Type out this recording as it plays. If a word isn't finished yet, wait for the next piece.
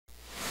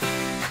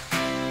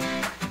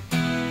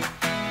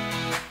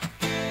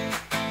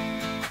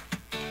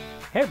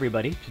Hey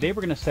everybody, today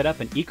we're going to set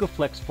up an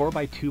EcoFlex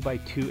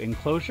 4x2x2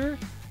 enclosure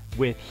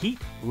with heat,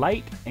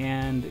 light,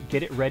 and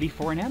get it ready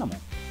for an animal.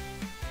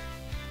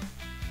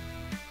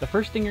 The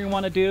first thing you're going to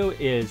want to do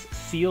is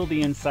seal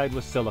the inside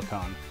with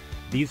silicone.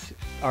 These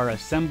are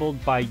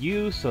assembled by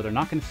you, so they're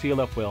not going to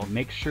seal up well.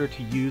 Make sure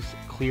to use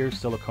clear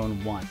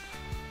silicone one.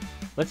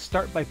 Let's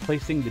start by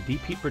placing the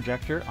deep heat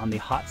projector on the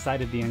hot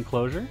side of the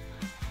enclosure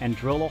and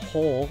drill a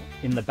hole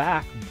in the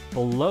back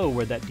below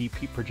where that deep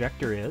heat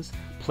projector is.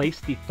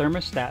 Place the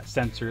thermostat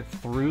sensor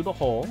through the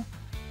hole,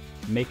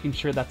 making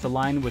sure that's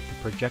aligned with the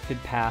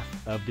projected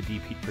path of the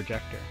deep heat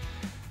projector.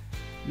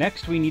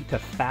 Next, we need to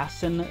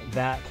fasten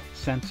that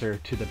sensor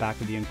to the back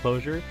of the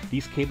enclosure.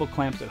 These cable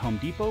clamps at Home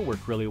Depot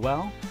work really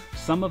well.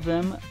 Some of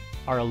them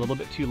are a little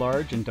bit too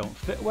large and don't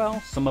fit well.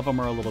 Some of them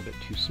are a little bit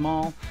too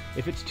small.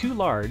 If it's too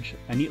large,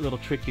 a neat little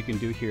trick you can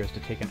do here is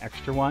to take an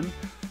extra one,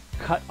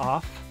 cut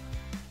off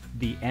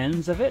the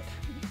ends of it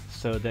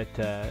so that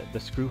the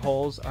screw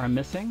holes are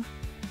missing.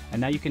 And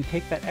now you can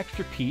take that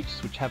extra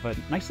piece, which have a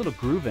nice little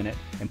groove in it,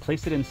 and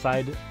place it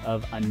inside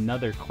of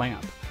another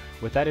clamp.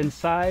 With that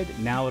inside,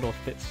 now it'll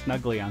fit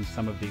snugly on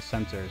some of these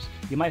sensors.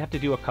 You might have to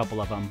do a couple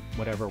of them,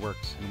 whatever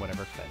works and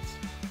whatever fits.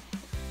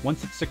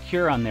 Once it's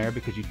secure on there,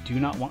 because you do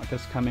not want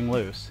this coming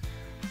loose,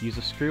 use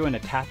a screw and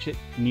attach it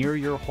near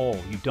your hole.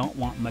 You don't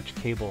want much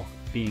cable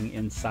being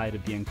inside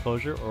of the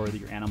enclosure, or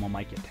your animal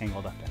might get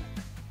tangled up in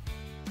it.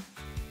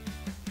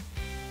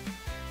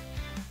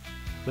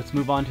 Let's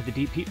move on to the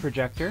deep heat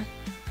projector.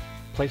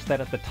 Place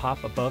that at the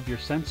top above your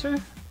sensor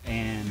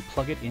and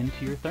plug it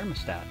into your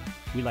thermostat.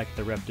 We like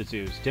the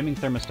Reptile's. Dimming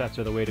thermostats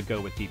are the way to go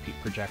with deep heat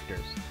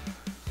projectors.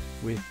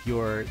 With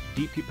your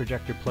deep heat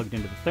projector plugged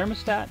into the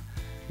thermostat,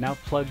 now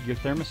plug your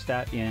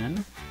thermostat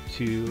in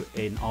to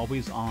an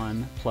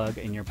always-on plug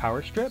in your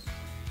power strip.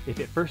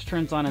 If it first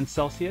turns on in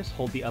Celsius,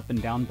 hold the up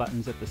and down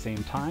buttons at the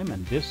same time,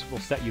 and this will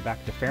set you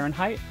back to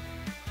Fahrenheit.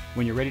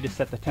 When you're ready to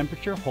set the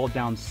temperature, hold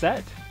down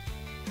Set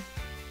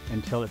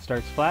until it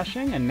starts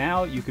flashing, and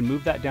now you can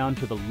move that down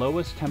to the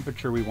lowest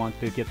temperature we want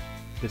to get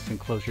this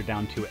enclosure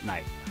down to at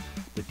night.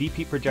 The deep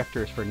heat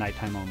projector is for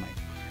nighttime only.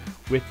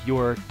 With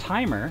your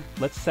timer,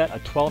 let's set a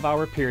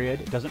 12-hour period.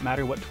 It doesn't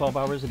matter what 12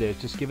 hours it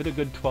is, just give it a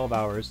good 12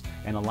 hours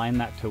and align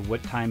that to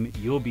what time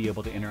you'll be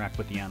able to interact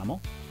with the animal.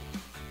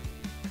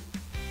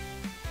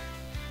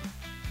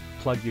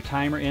 Plug your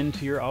timer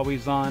into your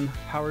always-on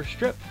power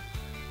strip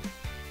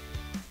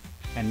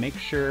and make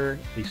sure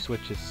the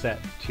switch is set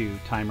to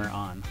timer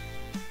on.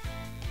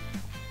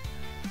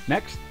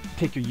 Next,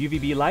 take your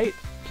UVB light,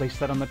 place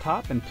that on the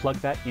top, and plug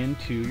that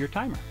into your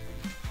timer.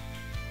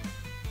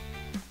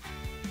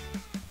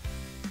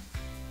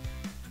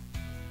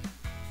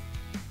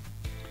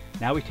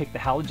 Now we take the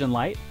halogen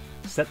light,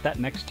 set that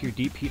next to your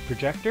deep heat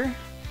projector,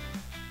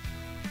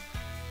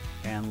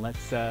 and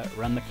let's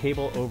run the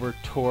cable over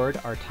toward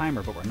our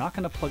timer, but we're not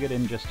going to plug it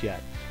in just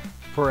yet.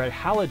 For a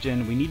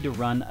halogen, we need to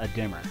run a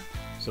dimmer.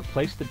 So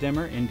place the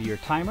dimmer into your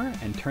timer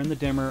and turn the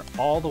dimmer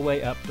all the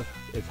way up to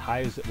as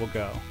high as it will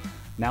go.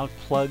 Now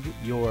plug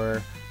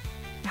your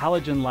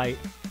halogen light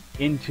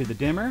into the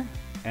dimmer,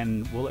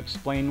 and we'll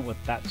explain what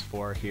that's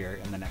for here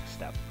in the next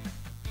step.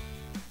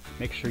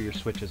 Make sure your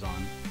switch is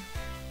on.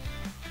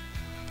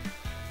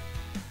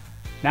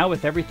 Now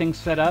with everything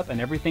set up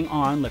and everything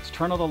on, let's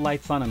turn all the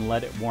lights on and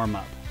let it warm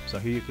up. So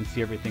here you can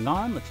see everything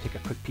on. Let's take a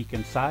quick peek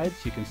inside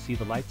so you can see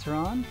the lights are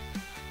on.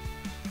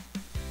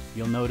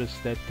 You'll notice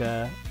that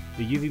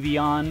the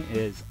UVB on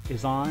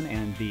is on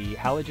and the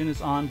halogen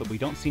is on, but we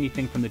don't see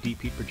anything from the deep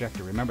heat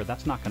projector. Remember,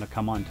 that's not going to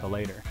come on until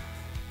later.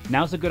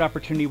 Now's a good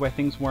opportunity while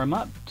things warm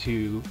up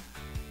to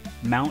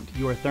mount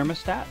your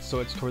thermostat so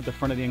it's toward the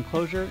front of the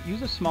enclosure.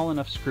 Use a small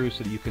enough screw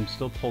so that you can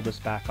still pull this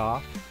back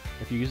off.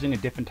 If you're using a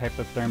different type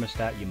of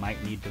thermostat, you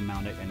might need to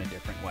mount it in a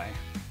different way.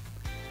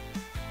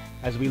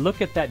 As we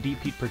look at that deep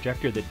heat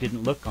projector that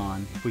didn't look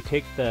on, if we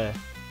take the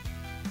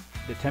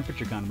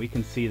temperature gun, we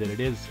can see that it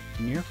is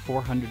near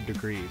 400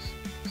 degrees.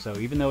 So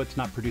even though it's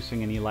not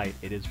producing any light,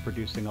 it is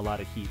producing a lot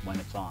of heat when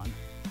it's on.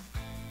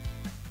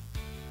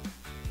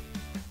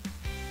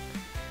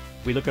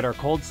 We look at our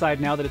cold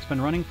side now that it's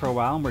been running for a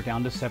while, and we're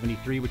down to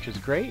 73, which is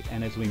great.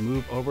 And as we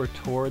move over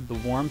toward the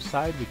warm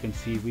side, we can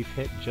see we've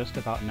hit just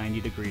about 90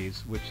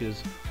 degrees, which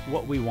is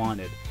what we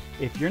wanted.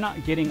 If you're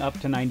not getting up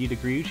to 90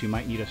 degrees, you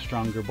might need a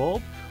stronger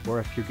bulb, or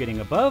if you're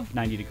getting above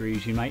 90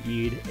 degrees, you might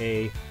need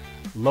a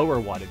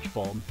lower wattage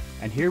bulb.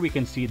 And here we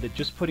can see that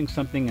just putting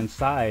something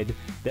inside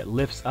that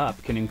lifts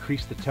up can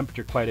increase the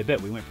temperature quite a bit.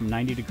 We went from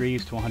 90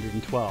 degrees to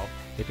 112.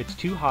 If it's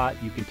too hot,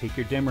 you can take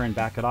your dimmer and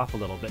back it off a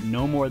little, but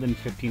no more than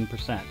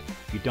 15%.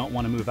 You don't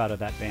want to move out of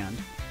that band.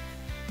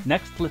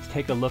 Next, let's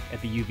take a look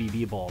at the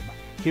UVB bulb.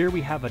 Here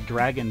we have a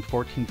Dragon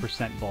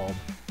 14% bulb,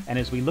 and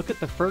as we look at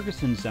the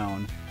Ferguson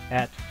zone,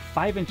 at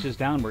 5 inches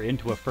down we're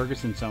into a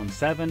Ferguson zone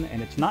 7,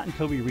 and it's not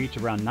until we reach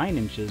around 9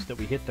 inches that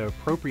we hit the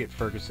appropriate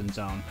Ferguson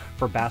zone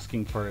for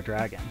basking for a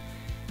dragon.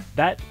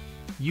 That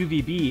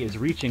UVB is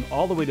reaching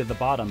all the way to the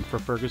bottom for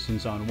Ferguson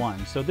zone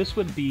 1, so this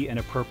would be an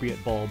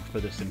appropriate bulb for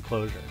this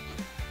enclosure.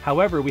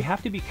 However, we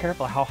have to be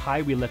careful how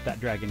high we let that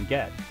dragon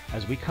get.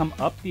 As we come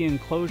up the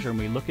enclosure and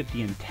we look at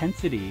the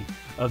intensity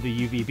of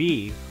the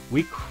UVB,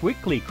 we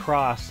quickly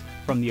cross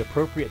from the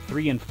appropriate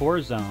 3 and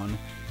 4 zone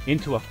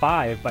into a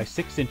 5 by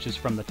 6 inches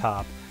from the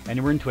top,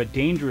 and we're into a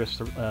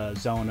dangerous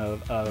zone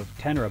of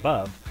 10 or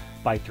above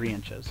by 3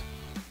 inches.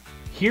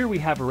 Here we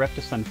have a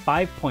Reptile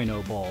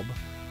 5.0 bulb,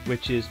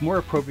 which is more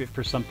appropriate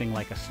for something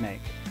like a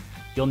snake.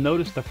 You'll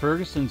notice the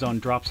Ferguson zone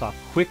drops off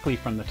quickly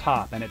from the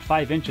top, and at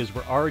 5 inches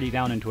we're already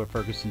down into a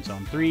Ferguson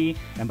zone 3,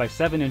 and by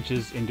 7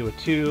 inches into a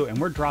 2, and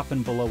we're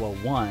dropping below a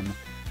 1,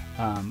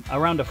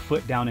 around a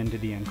foot down into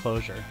the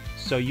enclosure.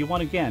 So you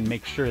want to, again,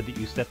 make sure that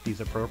you set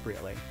these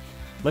appropriately.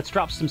 Let's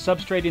drop some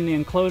substrate in the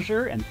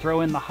enclosure and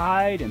throw in the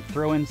hide and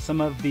throw in some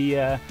of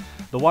the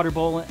water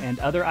bowl and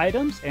other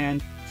items,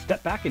 and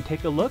step back and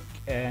take a look,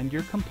 and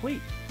you're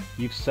complete.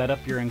 You've set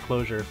up your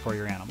enclosure for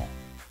your animal.